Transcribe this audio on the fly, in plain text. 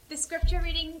scripture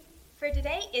reading for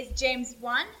today is James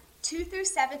 1, 2 through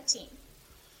 17.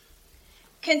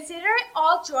 Consider it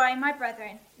all joy, my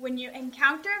brethren, when you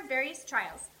encounter various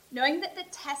trials, knowing that the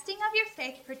testing of your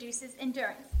faith produces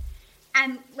endurance.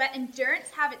 And let endurance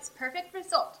have its perfect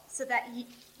result, so that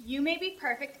you may be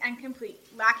perfect and complete,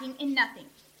 lacking in nothing.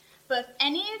 But if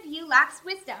any of you lacks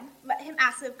wisdom, let him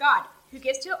ask of God, who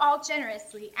gives to all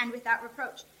generously and without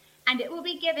reproach, and it will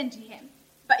be given to him.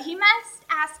 But he must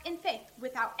ask in faith,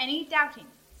 without any doubting.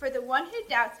 For the one who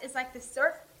doubts is like the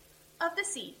surf of the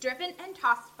sea, driven and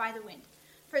tossed by the wind.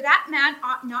 For that man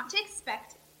ought not to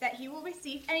expect that he will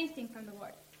receive anything from the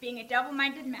Lord, being a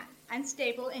double-minded man,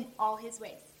 unstable in all his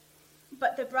ways.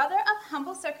 But the brother of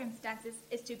humble circumstances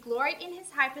is to glory in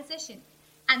his high position,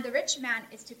 and the rich man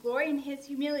is to glory in his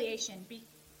humiliation,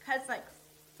 because like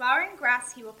flowering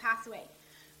grass he will pass away.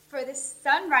 For the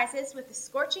sun rises with the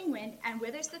scorching wind and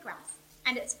withers the grass,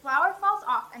 and its flower falls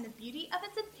off, and the beauty of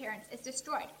its appearance is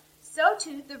destroyed. So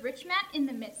too the rich man in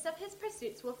the midst of his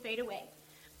pursuits will fade away.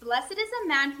 Blessed is a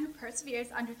man who perseveres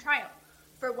under trial,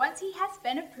 for once he has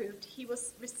been approved, he will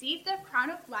receive the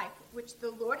crown of life which the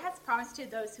Lord has promised to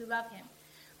those who love him.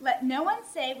 Let no one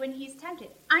say when he is tempted,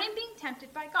 I am being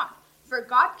tempted by God. For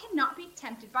God cannot be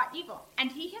tempted by evil,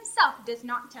 and he himself does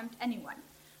not tempt anyone.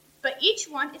 But each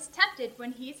one is tempted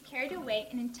when he is carried away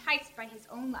and enticed by his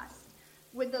own lust.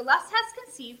 When the lust has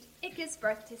conceived, it gives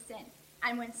birth to sin.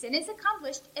 And when sin is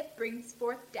accomplished, it brings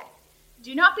forth death.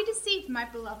 Do not be deceived, my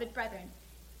beloved brethren.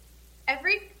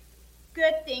 Every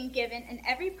good thing given and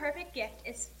every perfect gift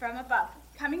is from above,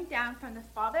 coming down from the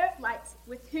Father of lights,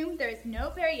 with whom there is no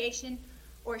variation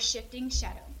or shifting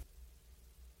shadow.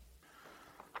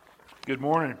 Good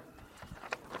morning.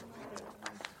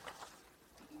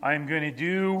 I am going to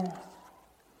do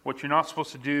what you're not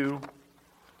supposed to do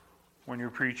when you're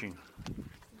preaching.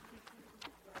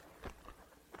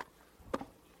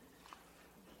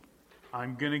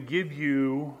 I'm going to give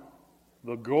you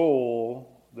the goal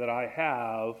that I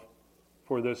have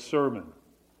for this sermon.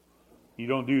 You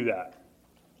don't do that,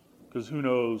 because who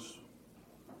knows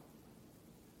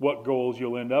what goals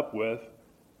you'll end up with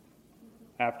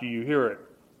after you hear it.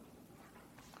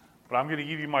 But I'm going to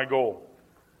give you my goal.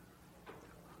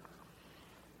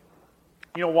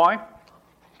 You know why?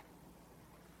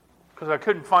 Because I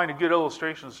couldn't find a good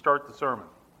illustration to start the sermon.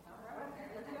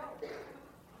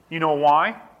 You know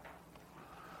why?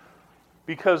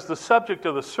 Because the subject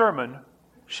of the sermon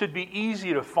should be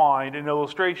easy to find an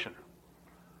illustration.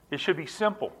 It should be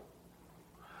simple.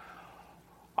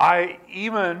 I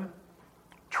even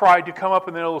tried to come up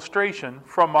with an illustration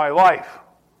from my life,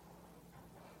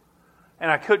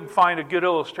 and I couldn't find a good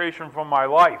illustration from my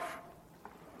life.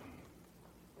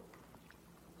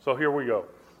 So here we go.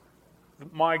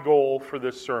 My goal for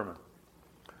this sermon.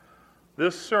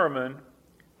 This sermon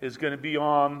is going to be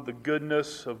on the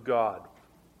goodness of God.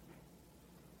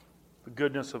 The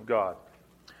goodness of God.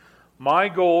 My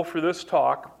goal for this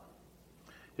talk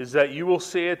is that you will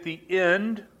say at the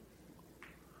end,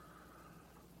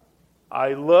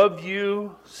 I love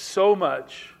you so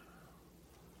much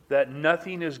that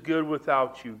nothing is good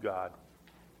without you, God.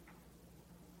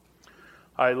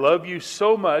 I love you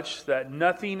so much that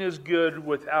nothing is good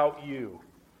without you.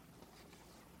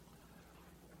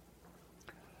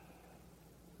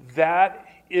 That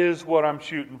is what I'm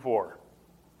shooting for.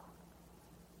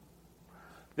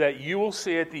 That you will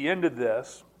say at the end of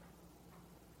this,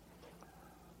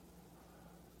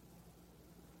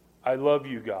 I love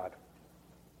you, God,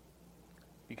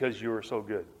 because you are so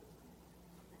good.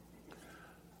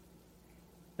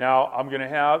 Now, I'm going to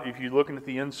have, if you're looking at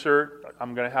the insert,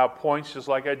 I'm going to have points just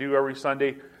like I do every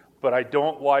Sunday, but I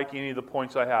don't like any of the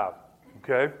points I have,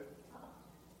 okay?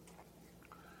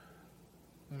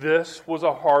 This was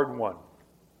a hard one.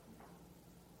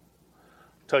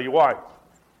 Tell you why.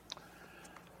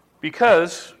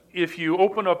 Because if you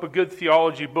open up a good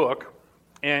theology book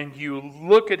and you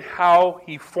look at how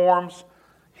he forms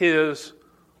his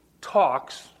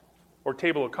talks or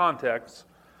table of contents,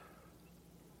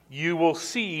 you will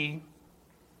see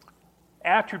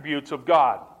attributes of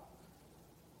God.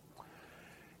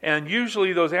 And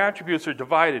usually those attributes are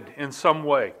divided in some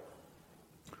way.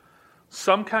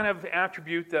 Some kind of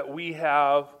attribute that we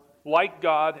have like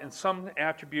God, and some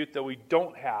attribute that we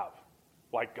don't have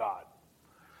like God.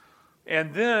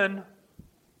 And then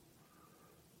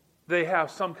they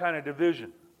have some kind of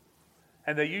division.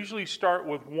 And they usually start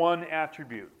with one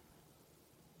attribute.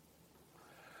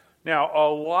 Now, a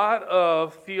lot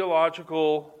of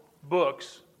theological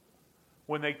books,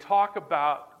 when they talk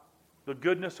about the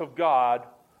goodness of God,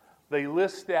 they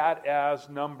list that as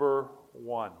number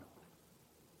one.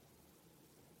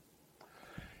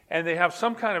 and they have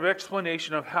some kind of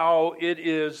explanation of how it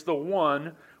is the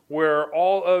one where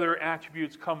all other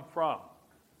attributes come from,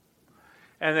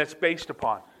 and that's based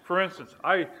upon. For instance,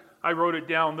 I wrote it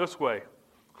down this way.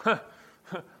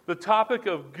 The topic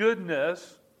of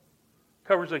goodness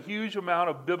covers a huge amount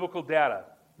of biblical data.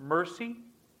 Mercy,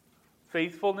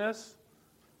 faithfulness,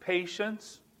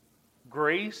 patience,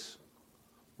 grace,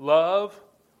 love,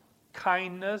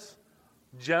 kindness,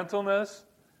 gentleness,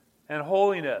 and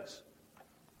holiness.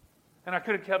 And I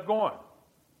could have kept going.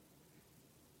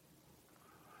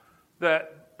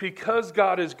 That because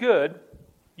God is good,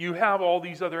 you have all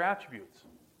these other attributes.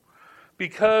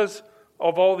 Because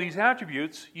of all these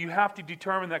attributes, you have to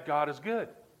determine that God is good.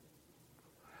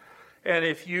 And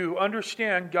if you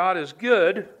understand God is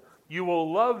good, you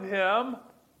will love Him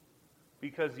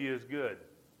because He is good.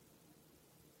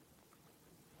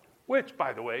 Which,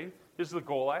 by the way, is the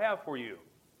goal I have for you.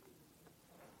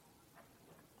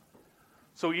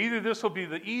 So either this will be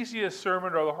the easiest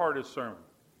sermon or the hardest sermon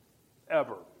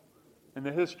ever in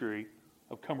the history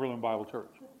of Cumberland Bible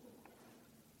Church.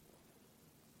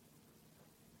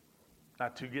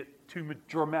 Not to get too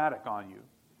dramatic on you.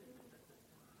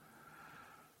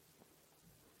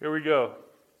 Here we go.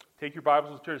 Take your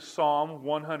Bibles and turn to Psalm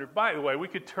 100. By the way, we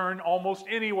could turn almost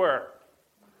anywhere.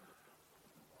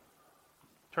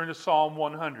 Turn to Psalm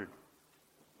 100.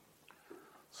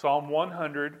 Psalm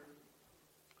 100,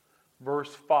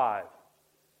 verse 5.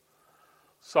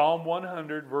 Psalm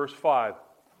 100, verse 5.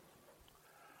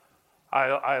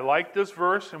 I like this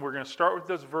verse, and we're going to start with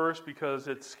this verse because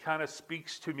it kind of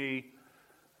speaks to me.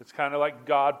 It's kind of like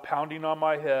God pounding on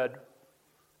my head,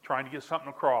 trying to get something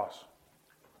across.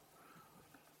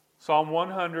 Psalm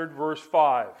 100, verse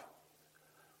 5.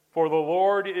 For the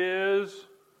Lord is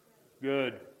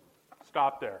good.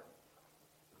 Stop there.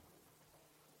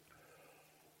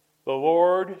 The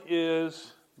Lord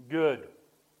is good.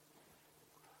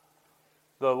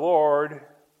 The Lord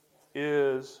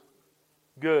is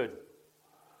good.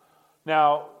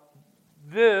 Now,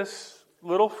 this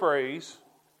little phrase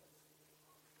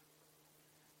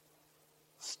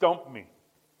stumped me.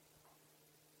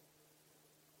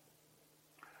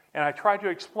 And I tried to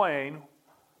explain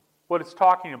what it's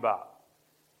talking about.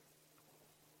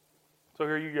 So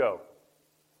here you go.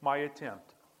 My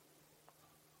attempt.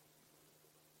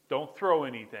 Don't throw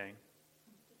anything.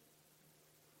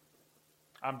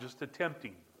 I'm just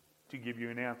attempting to give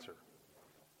you an answer.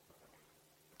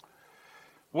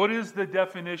 What is the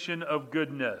definition of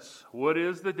goodness? What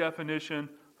is the definition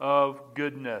of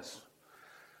goodness?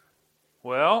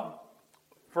 Well,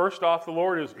 first off, the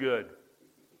Lord is good.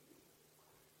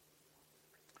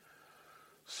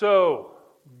 So,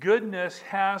 goodness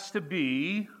has to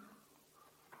be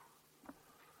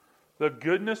the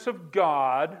goodness of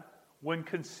God when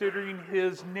considering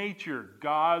His nature,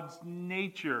 God's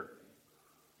nature.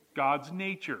 God's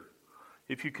nature.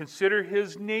 If you consider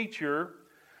His nature,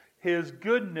 His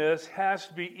goodness has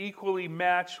to be equally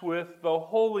matched with the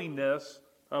holiness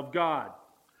of God.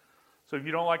 So if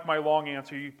you don't like my long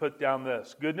answer, you put down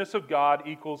this. Goodness of God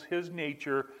equals His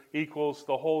nature equals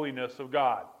the holiness of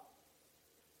God.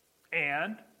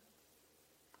 And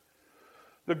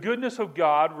the goodness of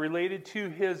God related to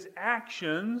His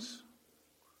actions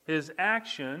is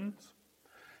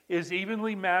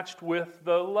evenly matched with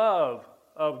the love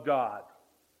of God.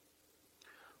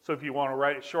 So if you want to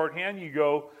write it shorthand, you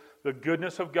go, the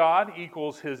goodness of God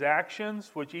equals His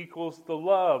actions, which equals the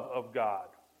love of God.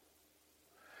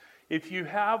 If you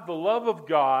have the love of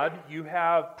God, you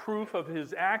have proof of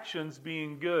His actions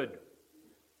being good.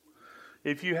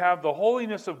 If you have the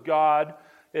holiness of God,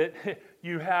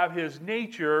 you have His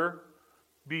nature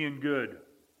being good.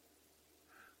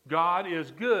 God is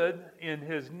good in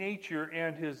His nature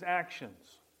and His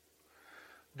actions.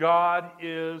 God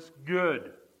is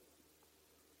good.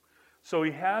 So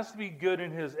He has to be good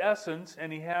in His essence,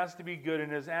 and He has to be good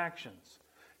in His actions.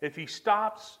 If He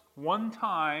stops one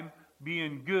time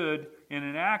being good in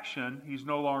an action, He's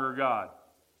no longer God.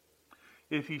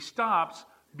 If He stops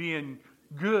being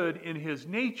good in His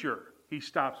nature, He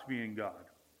stops being God.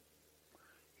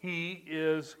 He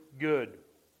is good.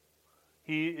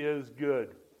 He is good.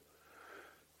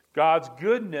 God's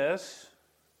goodness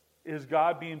is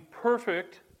God being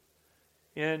perfect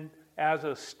as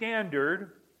a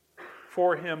standard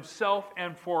for Himself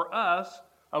and for us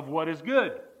of what is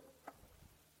good.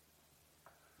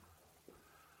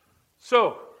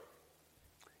 So,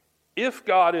 if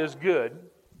God is good,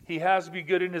 He has to be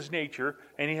good in His nature,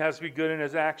 and He has to be good in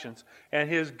His actions. And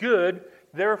His good,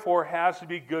 therefore, has to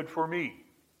be good for me.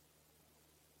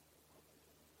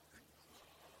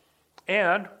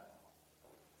 And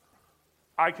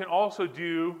I can also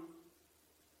do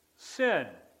sin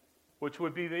which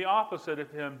would be the opposite of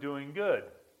him doing good,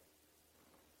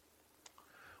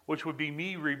 which would be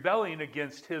me rebelling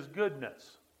against his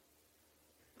goodness.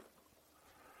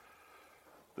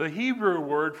 The Hebrew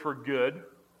word for good,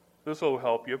 this will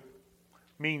help you,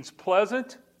 means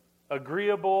pleasant,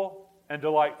 agreeable, and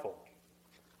delightful.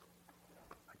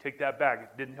 I take that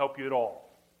back. It didn't help you at all.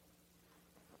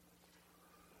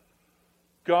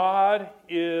 God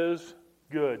is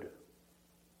good.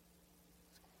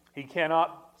 He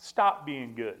cannot stop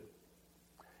being good.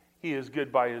 He is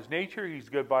good by his nature. He's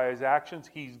good by his actions.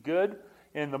 He's good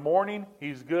in the morning.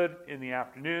 He's good in the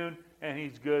afternoon. And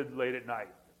he's good late at night.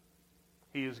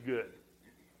 He is good.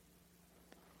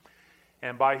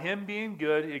 And by him being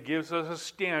good, it gives us a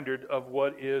standard of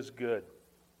what is good.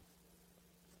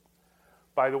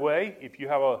 By the way, if you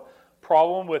have a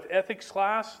problem with ethics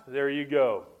class, there you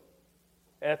go.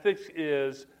 Ethics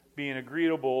is being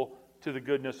agreeable to the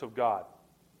goodness of God.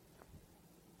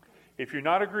 If you're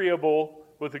not agreeable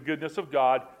with the goodness of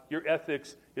God, your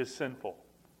ethics is sinful.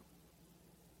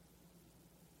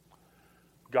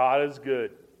 God is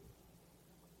good.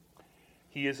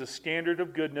 He is a standard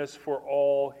of goodness for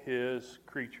all his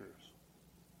creatures.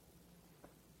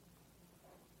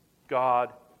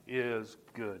 God is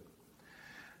good.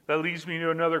 That leads me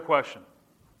to another question.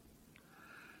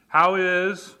 How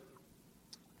is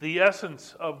the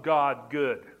essence of God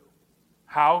good?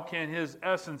 How can his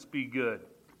essence be good?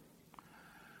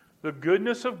 The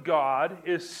goodness of God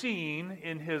is seen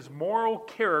in his moral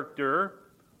character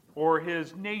or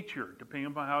his nature, depending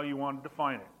upon how you want to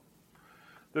define it.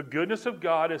 The goodness of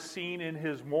God is seen in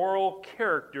his moral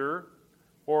character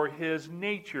or his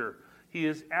nature. He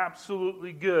is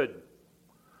absolutely good.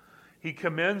 He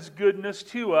commends goodness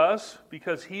to us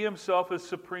because he himself is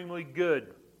supremely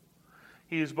good.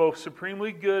 He is both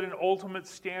supremely good and ultimate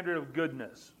standard of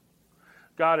goodness.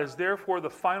 God is therefore the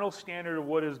final standard of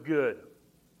what is good.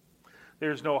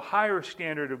 There's no higher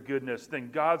standard of goodness than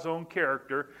God's own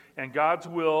character, and God's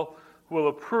will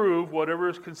approve whatever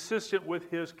is consistent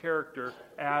with his character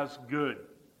as good.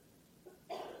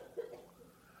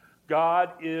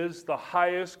 God is the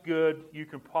highest good you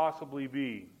can possibly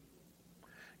be.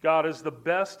 God is the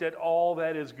best at all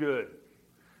that is good.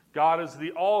 God is the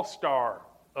all-star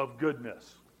of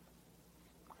goodness.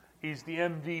 He's the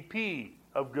MVP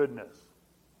of goodness.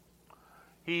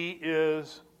 He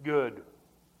is good.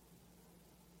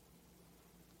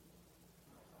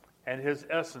 And his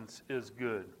essence is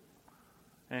good.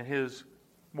 And his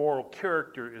moral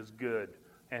character is good.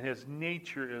 And his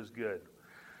nature is good.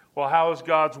 Well, how is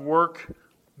God's work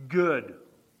good?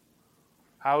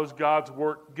 How is God's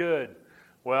work good?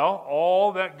 Well,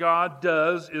 all that God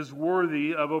does is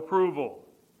worthy of approval.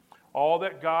 All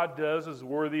that God does is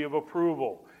worthy of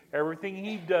approval. Everything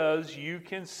he does, you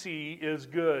can see, is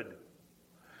good.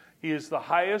 He is the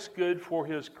highest good for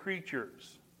his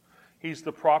creatures. He's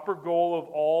the proper goal of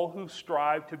all who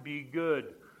strive to be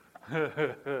good.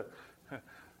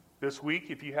 This week,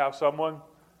 if you have someone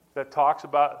that talks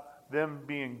about them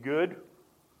being good,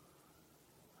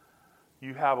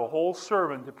 you have a whole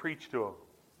sermon to preach to them.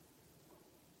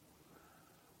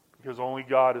 Because only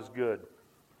God is good.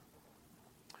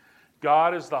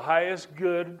 God is the highest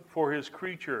good for his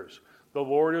creatures. The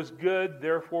Lord is good,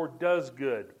 therefore does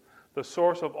good. The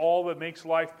source of all that makes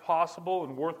life possible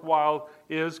and worthwhile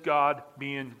is God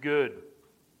being good.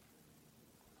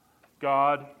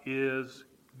 God is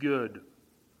good.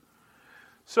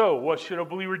 So, what should a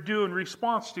believer do in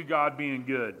response to God being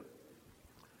good?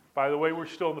 By the way, we're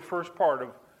still in the first part of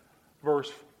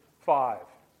verse 5.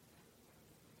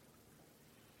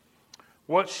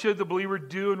 What should the believer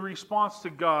do in response to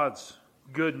God's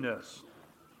goodness?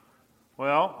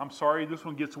 Well, I'm sorry, this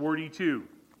one gets wordy too.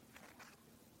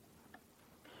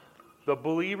 The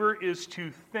believer is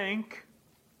to think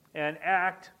and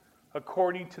act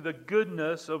according to the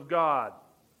goodness of God,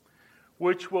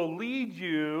 which will lead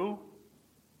you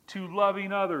to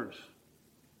loving others,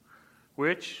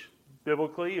 which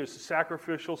biblically is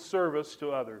sacrificial service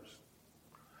to others,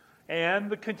 and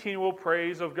the continual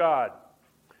praise of God.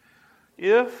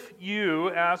 If you,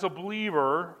 as a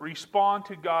believer, respond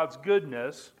to God's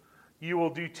goodness, you will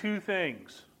do two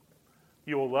things.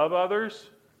 You will love others,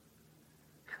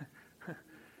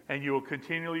 and you will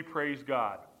continually praise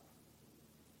God.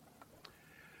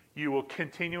 You will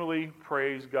continually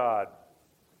praise God.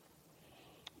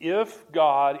 If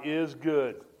God is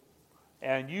good,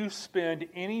 and you spend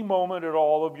any moment at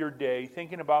all of your day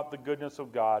thinking about the goodness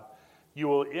of God, you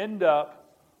will end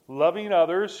up loving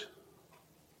others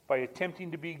by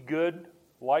attempting to be good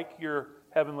like your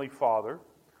Heavenly Father,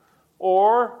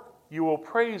 or you will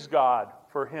praise God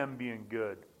for him being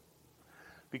good.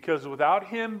 Because without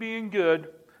him being good,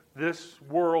 this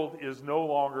world is no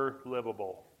longer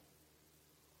livable.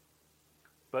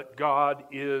 But God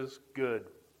is good.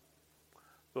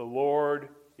 The Lord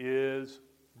is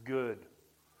good.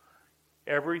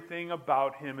 Everything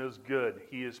about him is good.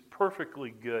 He is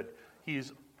perfectly good. He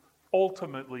is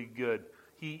ultimately good.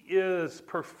 He is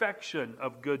perfection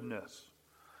of goodness.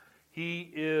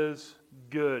 He is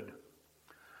good.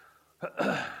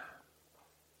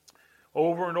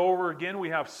 Over and over again we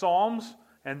have Psalms,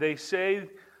 and they say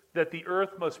that the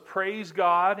earth must praise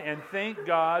God and thank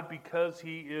God because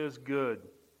he is good.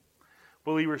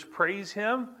 Believers praise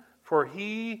him for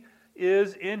he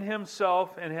is in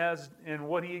himself and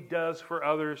what he does for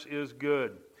others is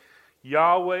good.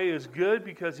 Yahweh is good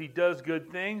because he does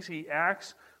good things. He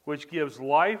acts, which gives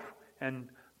life and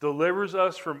delivers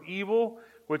us from evil,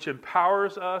 which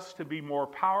empowers us to be more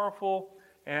powerful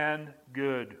and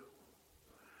good.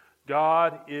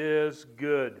 God is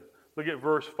good. Look at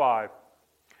verse 5.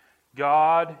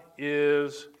 God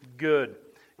is good.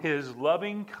 His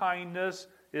loving kindness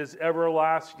is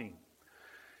everlasting.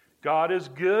 God is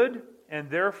good, and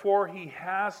therefore he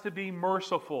has to be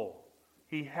merciful.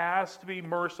 He has to be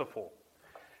merciful.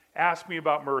 Ask me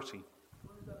about mercy.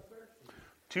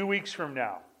 2 weeks from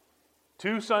now,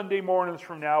 2 Sunday mornings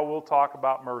from now, we'll talk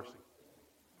about mercy.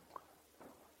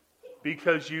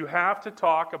 Because you have to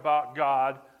talk about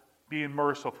God being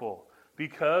merciful.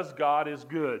 Because God is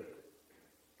good.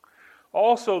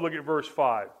 Also, look at verse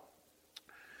 5.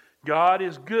 God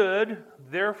is good,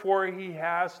 therefore he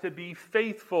has to be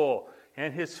faithful,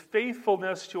 and his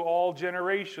faithfulness to all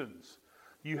generations.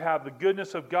 You have the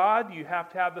goodness of God, you have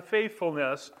to have the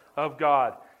faithfulness of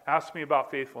God. Ask me about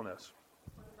faithfulness.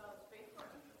 What about his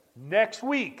faithfulness? Next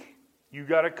week. You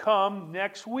got to come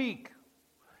next week.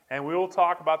 And we will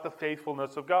talk about the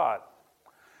faithfulness of God.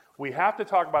 We have to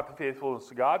talk about the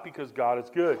faithfulness of God because God is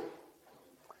good.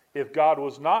 If God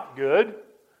was not good,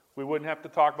 we wouldn't have to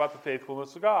talk about the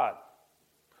faithfulness of God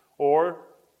or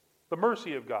the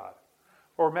mercy of God.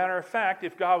 Or, matter of fact,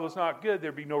 if God was not good,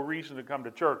 there'd be no reason to come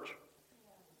to church.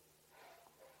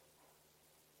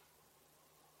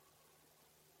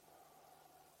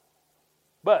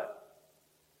 But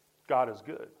God is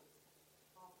good.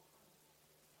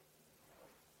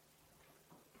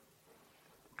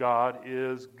 God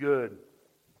is good.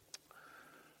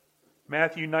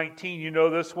 Matthew 19, you know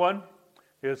this one.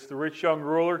 It's the rich young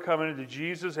ruler coming to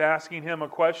Jesus, asking him a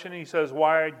question. He says,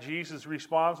 why? Jesus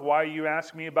responds, why you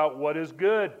ask me about what is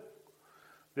good?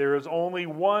 There is only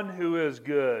one who is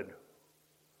good.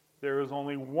 There is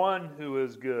only one who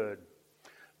is good.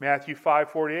 Matthew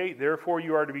 5:48, therefore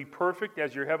you are to be perfect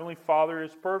as your heavenly Father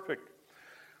is perfect.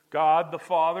 God the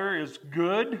Father is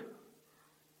good,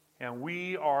 and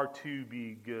we are to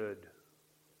be good.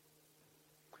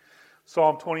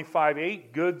 Psalm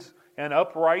 25:8, good and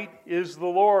upright is the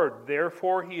Lord.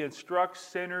 Therefore he instructs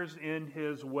sinners in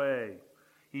his way.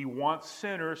 He wants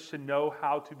sinners to know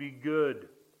how to be good.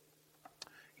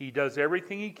 He does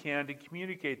everything he can to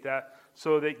communicate that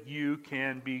so that you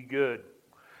can be good.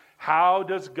 How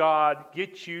does God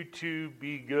get you to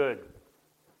be good?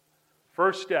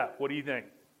 First step, what do you think?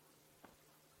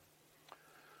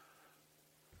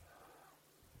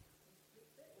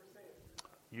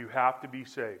 You have to be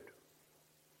saved.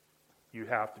 You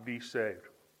have to be saved.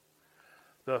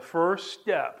 The first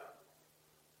step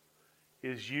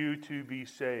is you to be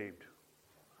saved.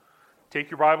 Take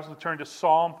your Bibles and turn to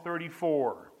Psalm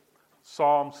 34.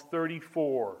 Psalms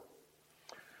 34.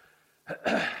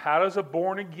 How does a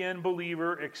born-again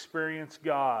believer experience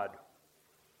God?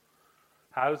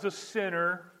 How does a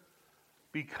sinner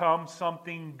become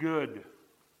something good?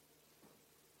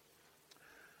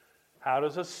 How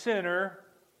does a sinner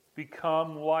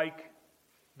become like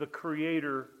the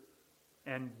Creator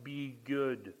and be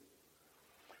good?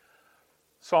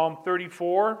 Psalm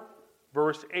 34,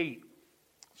 verse 8.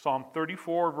 Psalm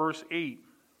 34, verse 8.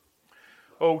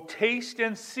 Oh, taste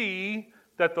and see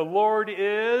that the Lord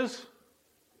is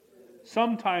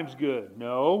sometimes good.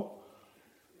 No.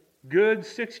 Good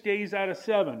 6 days out of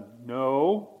 7.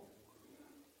 No.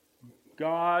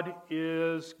 God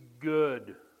is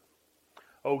good.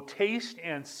 Oh, taste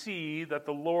and see that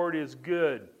the Lord is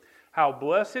good. How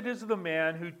blessed is the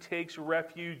man who takes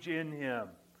refuge in him.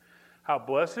 How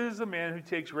blessed is the man who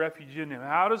takes refuge in him.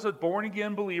 How does a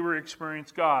born-again believer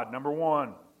experience God? Number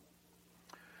one,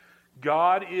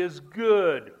 God is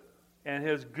good, and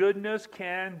his goodness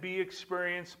can be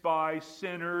experienced by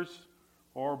sinners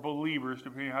or believers,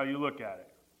 depending on how you look at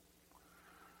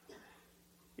it.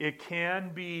 It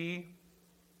can be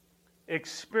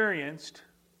experienced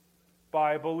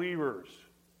by believers.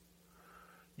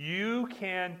 You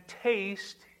can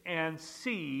taste and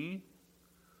see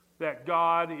that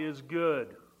God is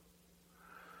good.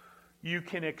 You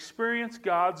can experience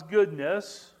God's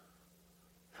goodness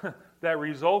that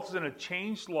results in a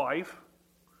changed life,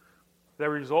 that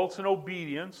results in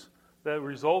obedience, that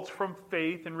results from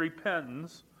faith and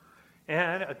repentance,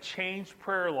 and a changed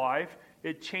prayer life.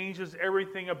 It changes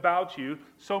everything about you,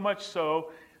 so much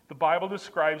so, the Bible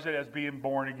describes it as being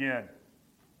born again.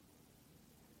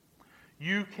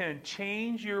 You can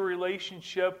change your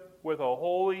relationship with a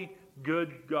holy,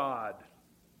 good God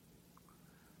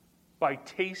by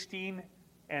tasting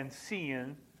and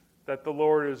seeing that the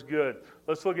Lord is good.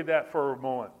 Let's look at that for a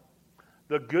moment.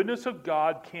 The goodness of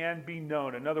God can be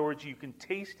known. In other words, you can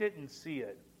taste it and see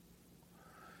it.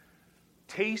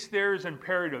 Taste there is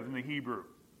imperative in the Hebrew.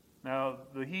 Now,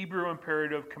 the Hebrew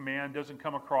imperative command doesn't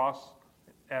come across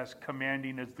as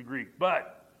commanding as the Greek,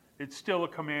 but it's still a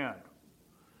command.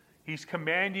 He's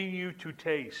commanding you to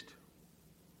taste.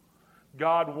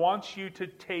 God wants you to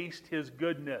taste His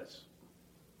goodness.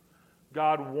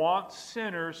 God wants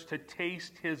sinners to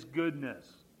taste His goodness.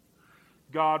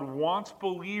 God wants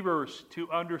believers to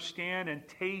understand and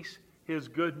taste His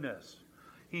goodness.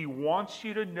 He wants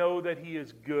you to know that He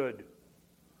is good.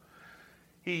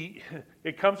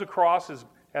 It comes across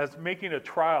as making a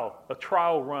trial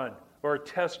run, or a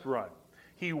test run.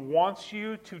 He wants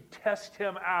you to test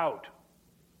Him out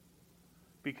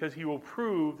because He will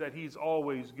prove that He's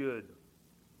always good.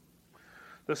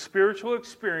 The spiritual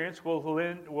experience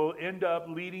will end up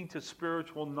leading to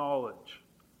spiritual knowledge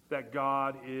that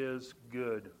God is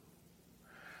good.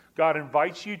 God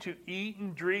invites you to eat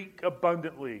and drink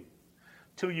abundantly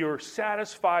till you're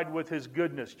satisfied with His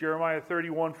goodness. Jeremiah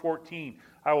 31:14.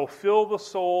 I will fill the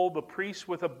soul, the priest,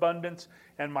 with abundance,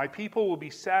 and my people will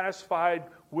be satisfied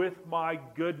with my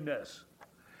goodness.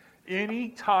 Any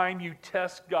time you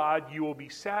test God, you will be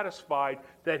satisfied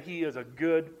that He is a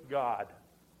good God.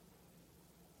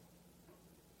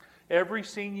 Every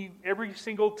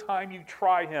single time you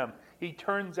try Him, He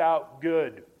turns out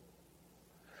good.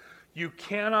 You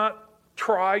cannot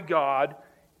try God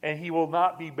and He will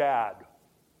not be bad.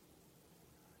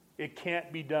 It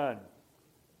can't be done.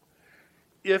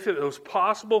 If it was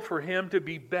possible for Him to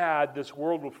be bad, this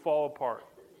world would fall apart.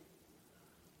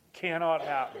 Cannot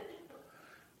happen.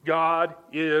 God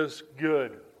is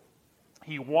good.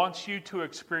 He wants you to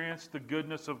experience the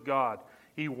goodness of God.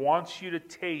 He wants you to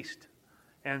taste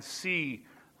and see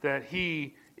that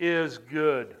He is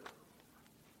good.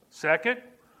 Second,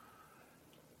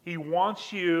 He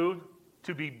wants you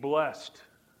to be blessed.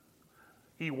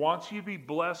 He wants you to be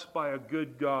blessed by a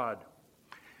good God.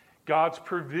 God's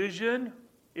provision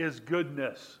is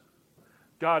goodness.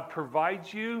 God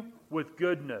provides you with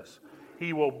goodness.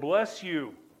 He will bless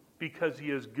you because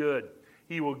He is good.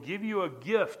 He will give you a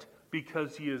gift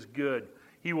because He is good.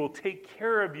 He will take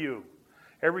care of you.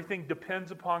 Everything depends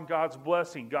upon God's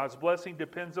blessing. God's blessing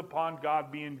depends upon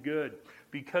God being good.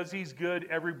 Because He's good,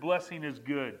 every blessing is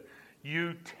good.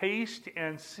 You taste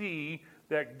and see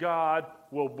that God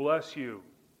will bless you.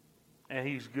 And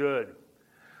He's good.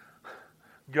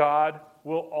 God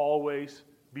will always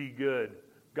be good.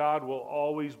 God will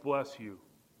always bless you.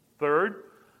 Third,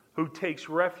 who takes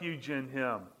refuge in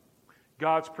Him.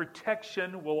 God's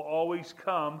protection will always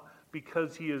come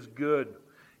because He is good.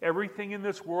 Everything in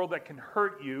this world that can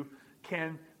hurt you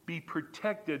can be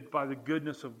protected by the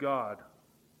goodness of God.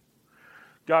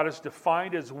 God is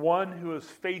defined as one who is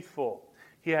faithful.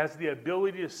 He has the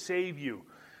ability to save you.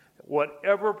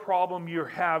 Whatever problem you're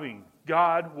having,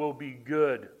 God will be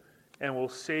good and will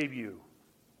save you.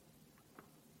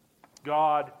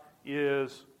 God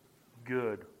is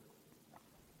good.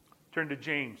 Turn to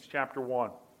James chapter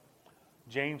 1.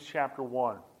 James chapter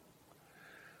 1.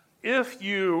 If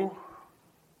you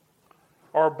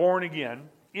are born again,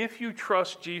 if you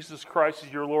trust Jesus Christ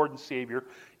as your Lord and Savior,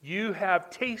 you have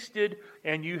tasted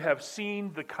and you have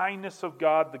seen the kindness of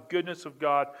God, the goodness of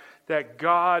God, that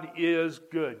God is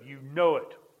good. You know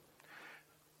it.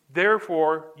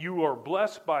 Therefore, you are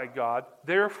blessed by God.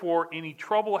 Therefore, any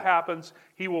trouble happens,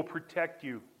 He will protect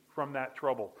you from that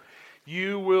trouble.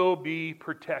 You will be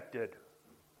protected.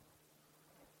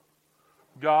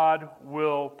 God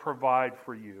will provide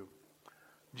for you.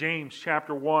 James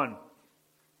chapter 1.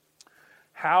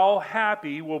 How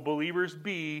happy will believers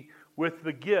be with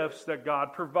the gifts that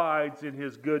God provides in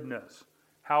His goodness?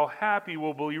 How happy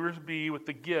will believers be with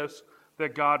the gifts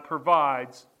that God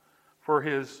provides for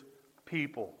His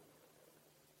people?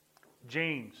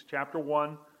 James chapter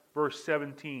 1, verse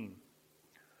 17.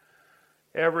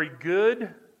 By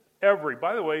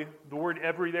the way, the word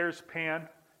every there is pan.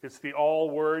 It's the all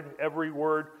word, every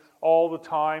word, all the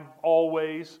time,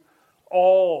 always.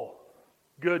 All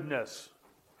goodness,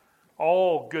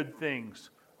 all good things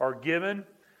are given,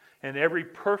 and every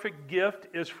perfect gift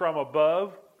is from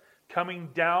above, coming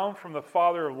down from the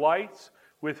Father of lights,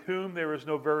 with whom there is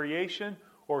no variation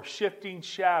or shifting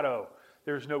shadow.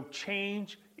 There's no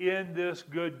change in this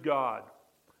good God.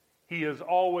 He is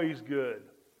always good.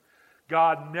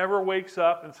 God never wakes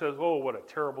up and says, oh, what a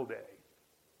terrible day.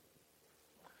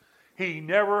 He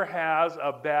never has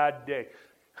a bad day.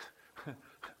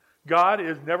 God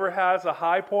never has a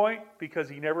high point because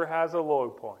he never has a low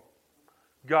point.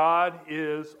 God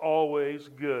is always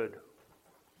good.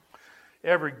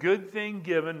 Every good thing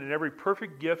given and every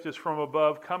perfect gift is from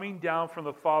above, coming down from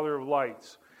the Father of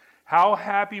lights. How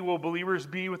happy will believers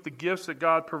be with the gifts that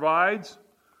God provides?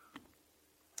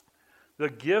 The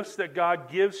gifts that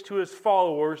God gives to his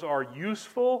followers are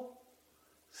useful,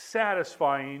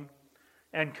 satisfying,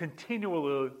 and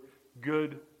continually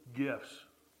good gifts.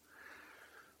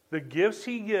 The gifts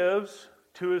he gives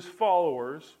to his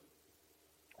followers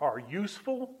are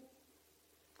useful,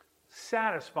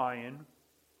 satisfying,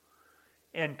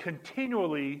 and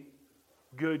continually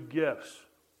good gifts.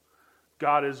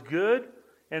 God is good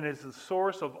and is the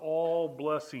source of all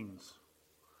blessings.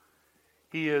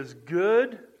 He is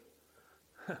good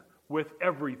with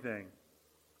everything.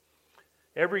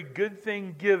 Every good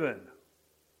thing given,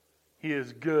 he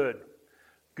is good.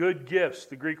 Good gifts,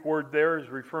 the Greek word there is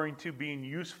referring to being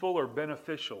useful or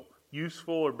beneficial.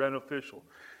 Useful or beneficial.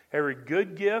 Every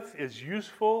good gift is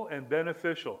useful and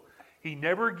beneficial. He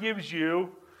never gives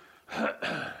you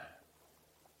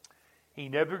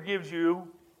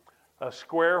a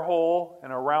square hole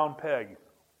and a round peg.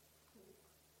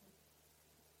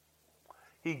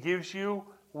 He gives you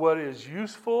what is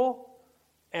useful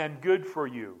and good for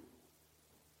you.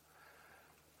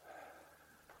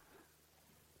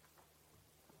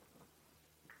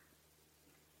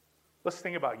 Let's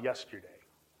think about yesterday.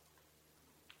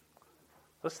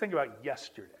 Let's think about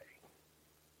yesterday.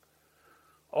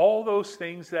 All those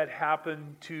things that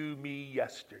happened to me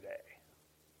yesterday.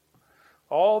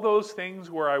 All those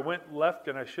things where I went left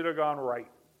and I should have gone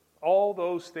right. All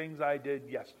those things I did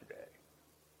yesterday.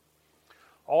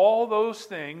 All those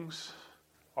things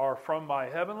are from my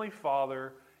Heavenly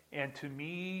Father and to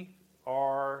me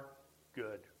are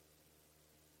good.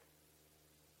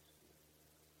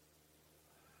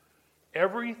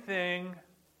 Everything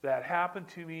that happened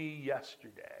to me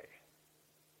yesterday,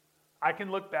 I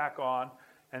can look back on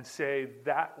and say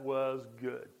that was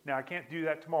good. Now, I can't do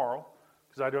that tomorrow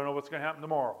because I don't know what's going to happen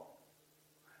tomorrow.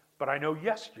 But I know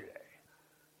yesterday.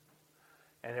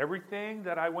 And everything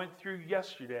that I went through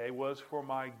yesterday was for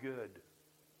my good.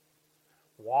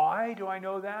 Why do I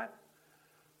know that?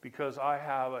 Because I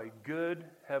have a good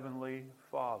Heavenly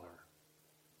Father.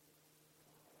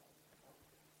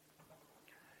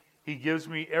 He gives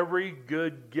me every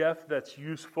good gift that's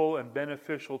useful and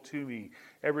beneficial to me.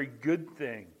 Every good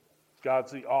thing.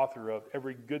 God's the author of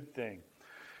every good thing.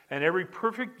 And every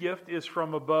perfect gift is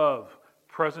from above.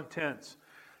 Present tense.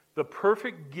 The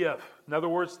perfect gift, in other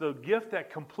words, the gift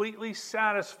that completely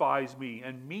satisfies me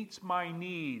and meets my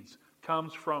needs,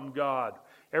 comes from God.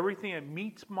 Everything that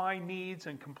meets my needs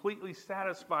and completely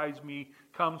satisfies me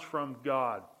comes from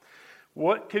God.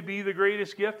 What could be the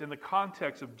greatest gift? In the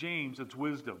context of James, it's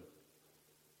wisdom.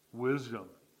 Wisdom.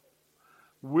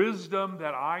 Wisdom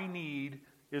that I need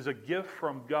is a gift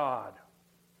from God,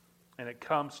 and it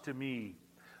comes to me.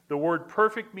 The word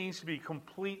perfect means to be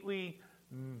completely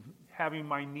having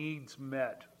my needs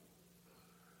met.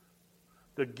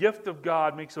 The gift of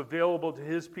God makes available to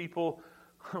his people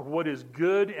what is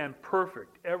good and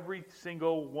perfect, every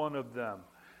single one of them.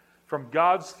 From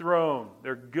God's throne,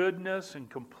 their goodness and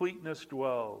completeness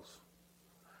dwells.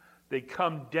 They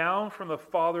come down from the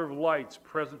Father of lights,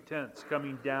 present tense,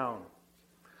 coming down.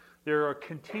 They're a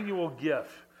continual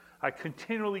gift. I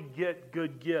continually get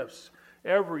good gifts.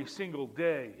 Every single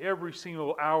day, every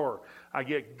single hour, I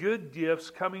get good gifts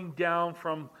coming down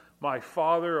from my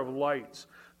Father of lights.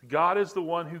 God is the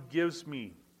one who gives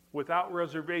me, without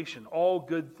reservation, all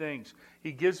good things.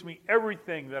 He gives me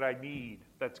everything that I need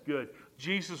that's good.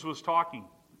 Jesus was talking.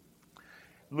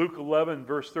 Luke 11,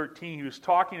 verse 13, he was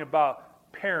talking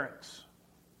about parents,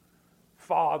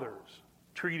 fathers,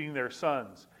 treating their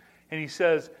sons. And he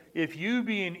says, if you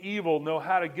being evil know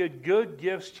how to give good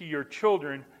gifts to your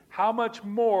children, how much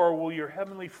more will your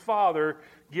Heavenly Father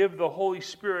give the Holy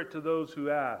Spirit to those who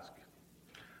ask?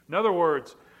 In other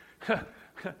words,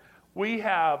 we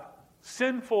have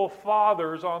sinful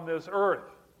fathers on this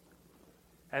earth,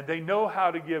 and they know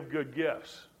how to give good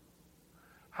gifts.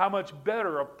 How much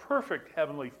better a perfect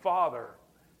Heavenly Father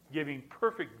giving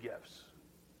perfect gifts.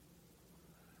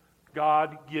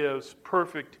 God gives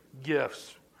perfect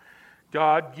gifts.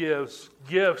 God gives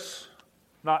gifts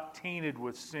not tainted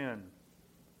with sin.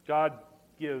 God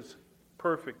gives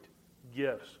perfect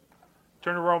gifts.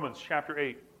 Turn to Romans chapter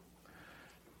 8.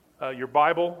 Your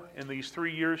Bible in these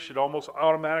 3 years should almost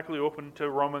automatically open to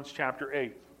Romans chapter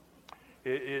 8.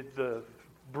 The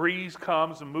breeze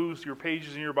comes and moves your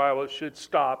pages in your Bible. It should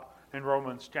stop in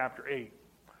Romans chapter 8.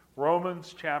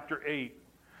 Romans chapter 8.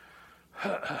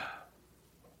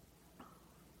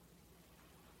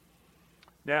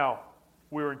 Now,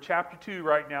 we're in chapter 2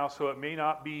 right now, so it may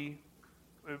not be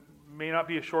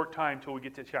a short time till we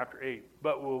get to chapter 8,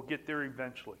 but we'll get there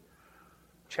eventually.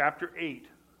 Chapter 8.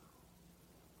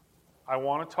 I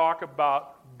want to talk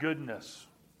about goodness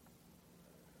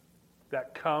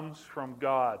that comes from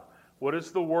God. What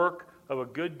is the work of a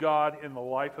good God in the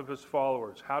life of his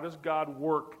followers? How does God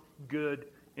work good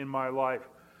in my life?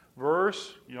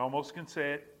 Verse, you almost can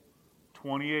say it,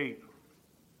 28.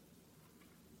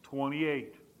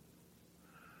 28.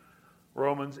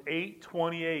 Romans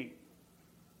 8:28.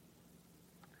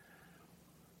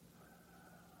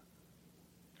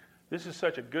 This is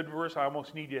such a good verse, I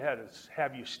almost need to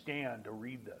have you stand to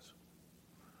read this.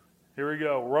 Here we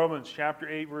go. Romans chapter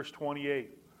 8, verse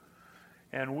 28.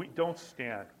 And we don't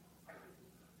stand.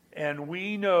 And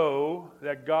we know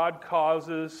that God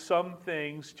causes some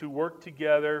things to work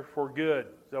together for good.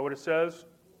 Is that what it says?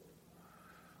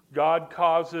 God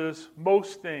causes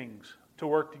most things to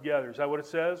work together. Is that what it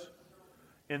says?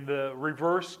 In the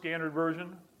reverse standard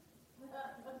version?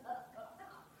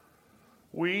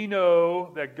 We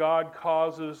know that God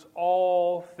causes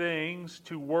all things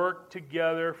to work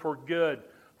together for good,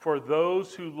 for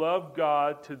those who love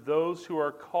God, to those who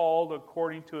are called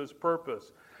according to his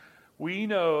purpose. We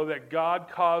know that God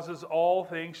causes all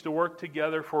things to work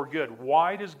together for good.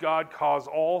 Why does God cause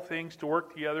all things to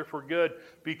work together for good?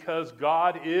 Because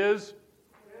God is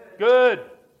good.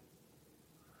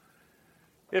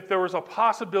 If there was a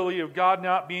possibility of God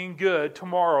not being good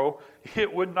tomorrow,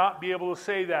 it would not be able to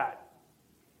say that.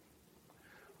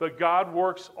 But God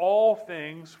works all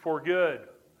things for good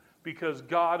because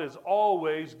God is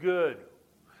always good.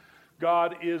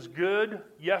 God is good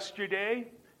yesterday.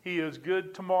 He is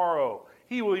good tomorrow.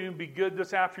 He will even be good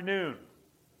this afternoon.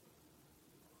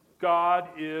 God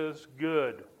is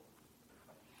good.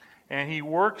 And he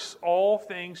works all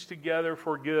things together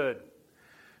for good.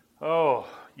 Oh,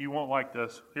 you won't like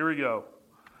this. Here we go.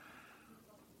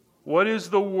 What is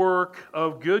the work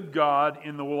of good God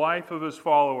in the life of his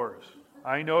followers?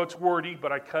 I know it's wordy,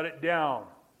 but I cut it down.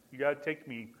 You got to take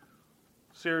me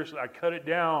seriously. I cut it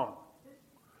down.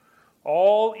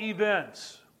 All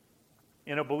events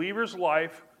in a believer's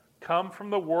life come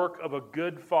from the work of a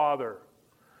good father,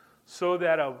 so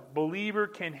that a believer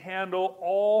can handle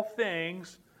all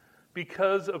things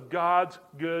because of God's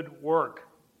good work.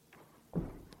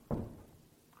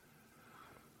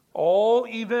 All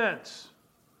events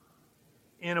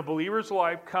in a believer's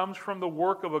life comes from the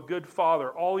work of a good father.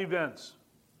 All events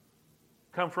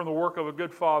come from the work of a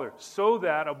good father, so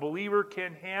that a believer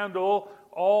can handle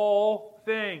all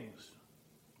things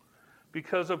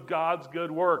because of God's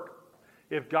good work.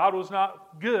 If God was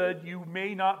not good, you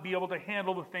may not be able to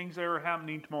handle the things that are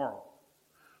happening tomorrow.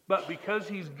 But because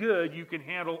he's good, you can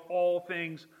handle all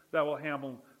things that will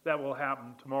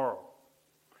happen tomorrow.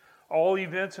 All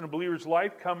events in a believer's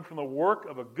life come from the work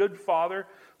of a good father,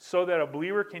 so that a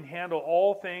believer can handle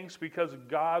all things because of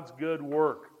God's good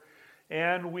work.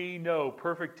 And we know,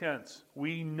 perfect tense,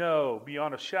 we know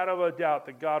beyond a shadow of a doubt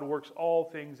that God works all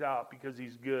things out because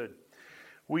he's good.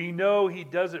 We know he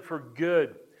does it for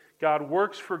good. God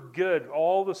works for good.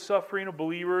 All the suffering of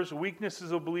believers,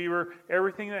 weaknesses of believer,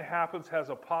 everything that happens has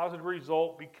a positive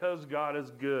result because God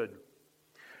is good.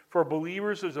 For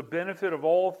believers, there's a benefit of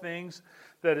all things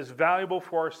that is valuable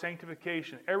for our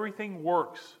sanctification. Everything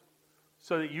works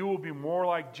so that you will be more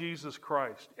like Jesus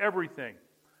Christ. Everything.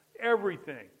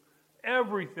 Everything.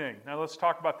 Everything. Now let's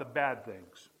talk about the bad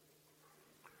things.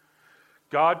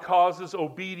 God causes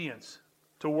obedience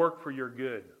to work for your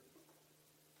good.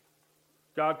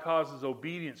 God causes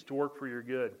obedience to work for your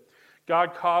good.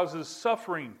 God causes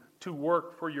suffering to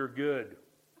work for your good.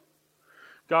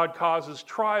 God causes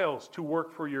trials to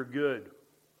work for your good.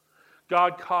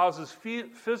 God causes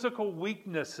physical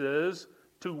weaknesses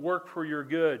to work for your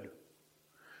good.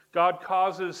 God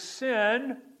causes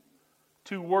sin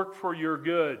to work for your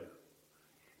good.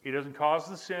 He doesn't cause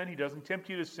the sin. He doesn't tempt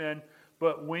you to sin.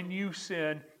 But when you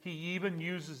sin, he even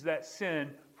uses that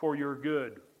sin for your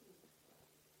good.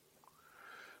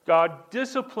 God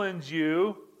disciplines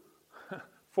you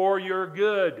for your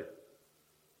good.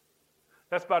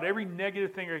 That's about every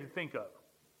negative thing I can think of.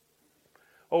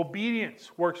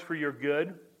 Obedience works for your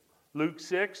good. Luke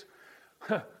 6.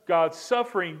 God's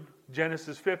suffering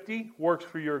Genesis 50, works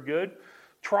for your good.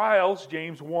 Trials,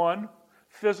 James 1.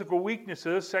 Physical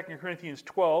weaknesses, 2 Corinthians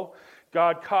 12.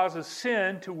 God causes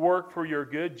sin to work for your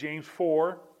good, James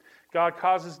 4. God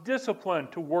causes discipline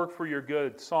to work for your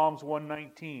good, Psalms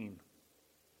 119.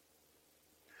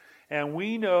 And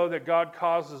we know that God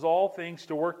causes all things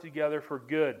to work together for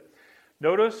good.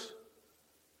 Notice,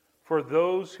 for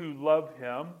those who love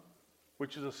Him,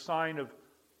 which is a sign of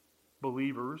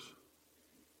believers,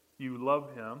 you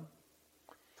love Him.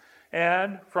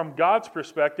 And from God's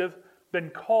perspective, been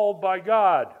called by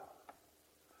God.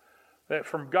 That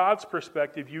from God's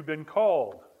perspective, you've been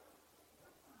called.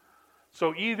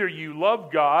 So either you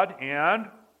love God and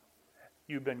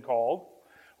you've been called,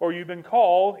 or you've been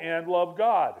called and love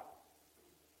God.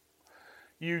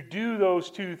 You do those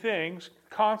two things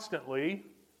constantly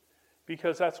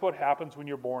because that's what happens when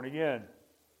you're born again.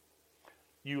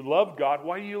 You love God.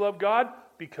 Why do you love God?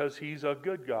 Because He's a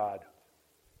good God.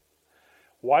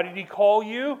 Why did He call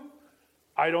you?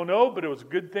 I don't know, but it was a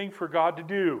good thing for God to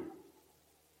do.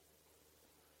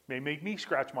 May make me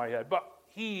scratch my head, but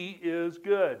He is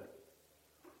good.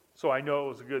 So I know it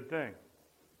was a good thing.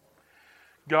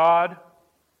 God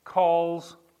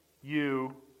calls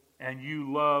you and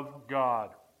you love God.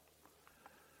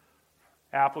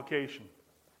 Application.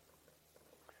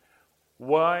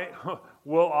 Why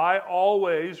will I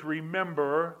always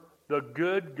remember the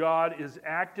good God is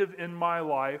active in my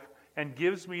life and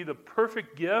gives me the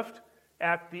perfect gift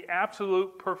at the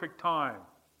absolute perfect time?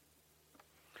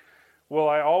 Will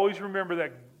I always remember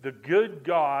that the good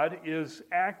God is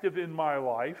active in my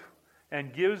life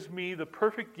and gives me the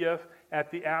perfect gift at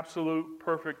the absolute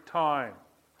perfect time?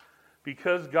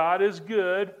 Because God is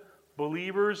good,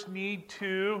 believers need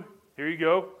to, here you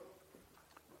go,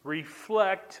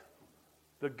 reflect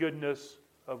the goodness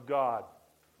of God.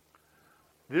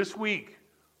 This week,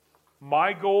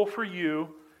 my goal for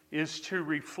you is to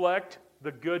reflect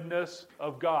the goodness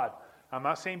of God. I'm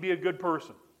not saying be a good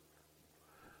person.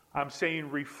 I'm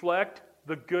saying reflect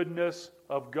the goodness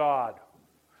of God.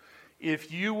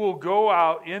 If you will go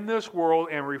out in this world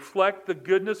and reflect the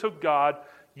goodness of God,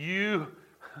 you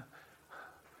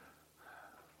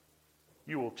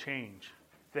will change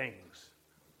things.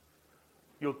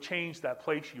 You'll change that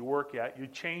place you work at. You'll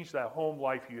change that home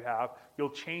life you have. You'll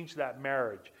change that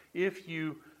marriage. If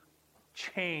you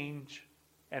change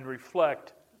and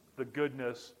reflect the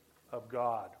goodness of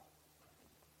God,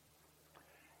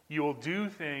 you will do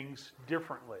things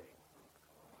differently.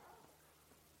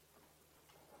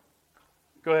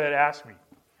 Go ahead, ask me.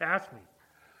 Ask me.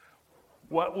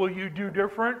 What will you do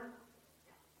different?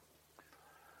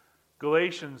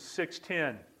 Galatians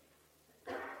 6:10.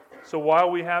 So while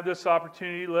we have this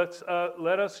opportunity,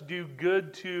 let us do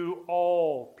good to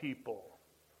all people.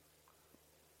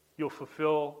 You'll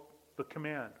fulfill the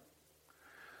command.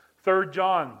 3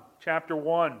 John chapter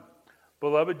 1.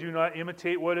 Beloved, do not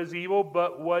imitate what is evil,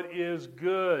 but what is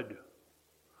good.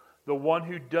 The one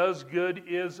who does good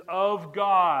is of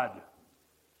God.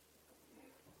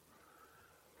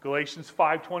 Galatians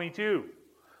 5:22.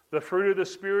 The fruit of the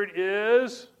Spirit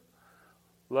is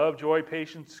love, joy,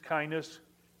 patience, kindness,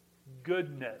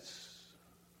 goodness.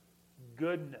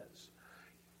 Goodness.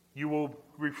 You will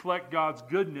reflect God's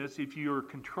goodness if you are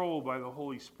controlled by the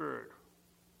Holy Spirit.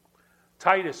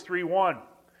 Titus 3:1.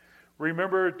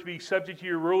 Remember to be subject to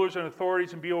your rulers and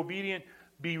authorities and be obedient.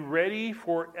 Be ready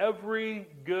for every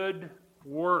good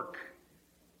work.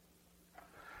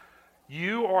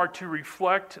 You are to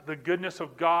reflect the goodness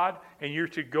of God, and you're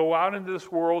to go out into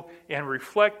this world and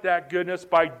reflect that goodness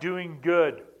by doing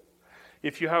good.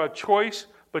 If you have a choice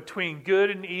between good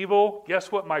and evil,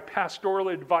 guess what my pastoral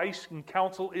advice and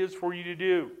counsel is for you to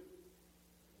do?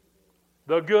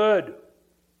 The good.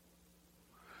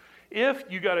 If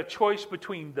you got a choice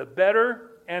between the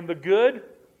better and the good,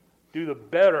 do the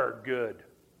better good.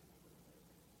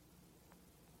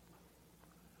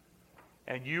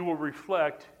 And you will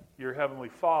reflect your Heavenly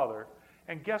Father.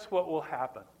 And guess what will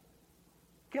happen?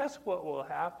 Guess what will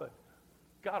happen?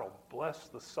 God will bless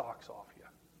the socks off you.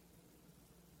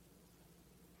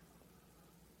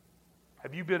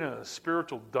 Have you been in a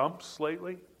spiritual dumps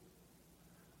lately?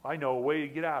 I know a way to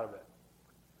get out of it.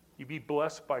 You be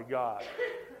blessed by God.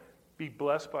 Be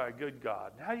blessed by a good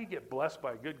God. And how do you get blessed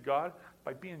by a good God?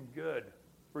 By being good,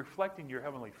 reflecting your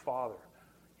Heavenly Father.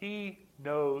 He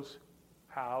knows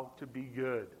how to be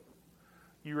good.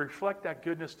 You reflect that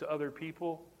goodness to other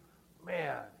people,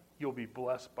 man, you'll be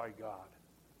blessed by God.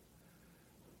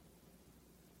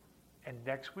 And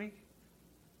next week,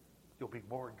 you'll be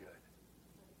more good.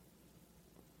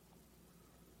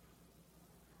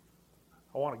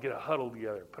 I want to get a huddle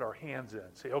together, put our hands in,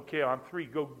 say, okay, on 3,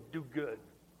 go do good.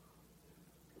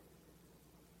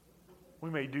 we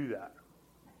may do that.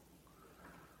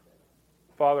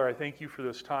 Father, I thank you for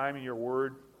this time in your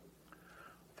word.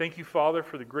 Thank you, Father,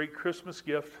 for the great Christmas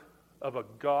gift of a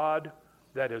God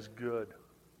that is good.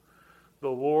 The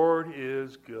Lord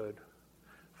is good.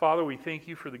 Father, we thank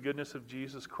you for the goodness of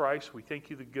Jesus Christ. We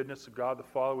thank you the goodness of God the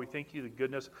Father. We thank you the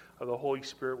goodness of the Holy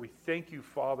Spirit. We thank you,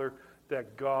 Father,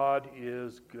 that God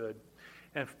is good.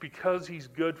 And because he's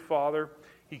good, Father,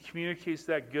 he communicates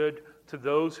that good to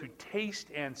those who taste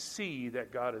and see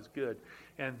that God is good.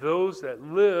 And those that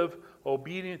live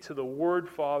obedient to the word,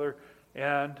 Father,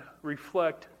 and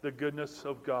reflect the goodness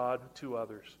of God to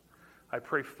others. I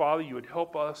pray, Father, you would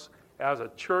help us as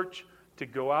a church to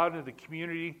go out into the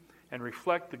community and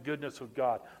reflect the goodness of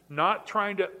God. Not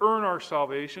trying to earn our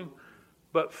salvation,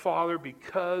 but, Father,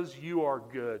 because you are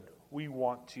good, we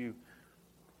want to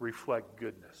reflect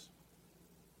goodness.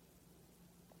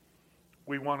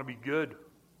 We want to be good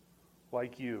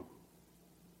like you.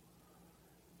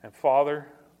 And, Father,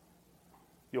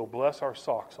 you'll bless our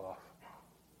socks off.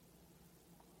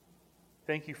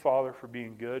 Thank you, Father, for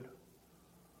being good.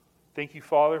 Thank you,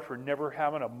 Father, for never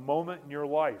having a moment in your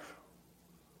life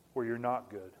where you're not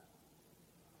good.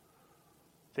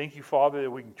 Thank you, Father,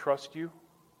 that we can trust you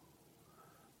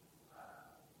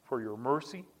for your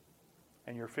mercy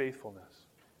and your faithfulness.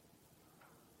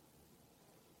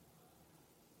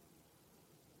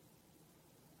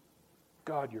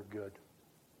 God, you're good.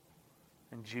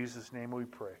 In Jesus' name we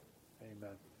pray.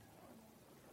 Amen.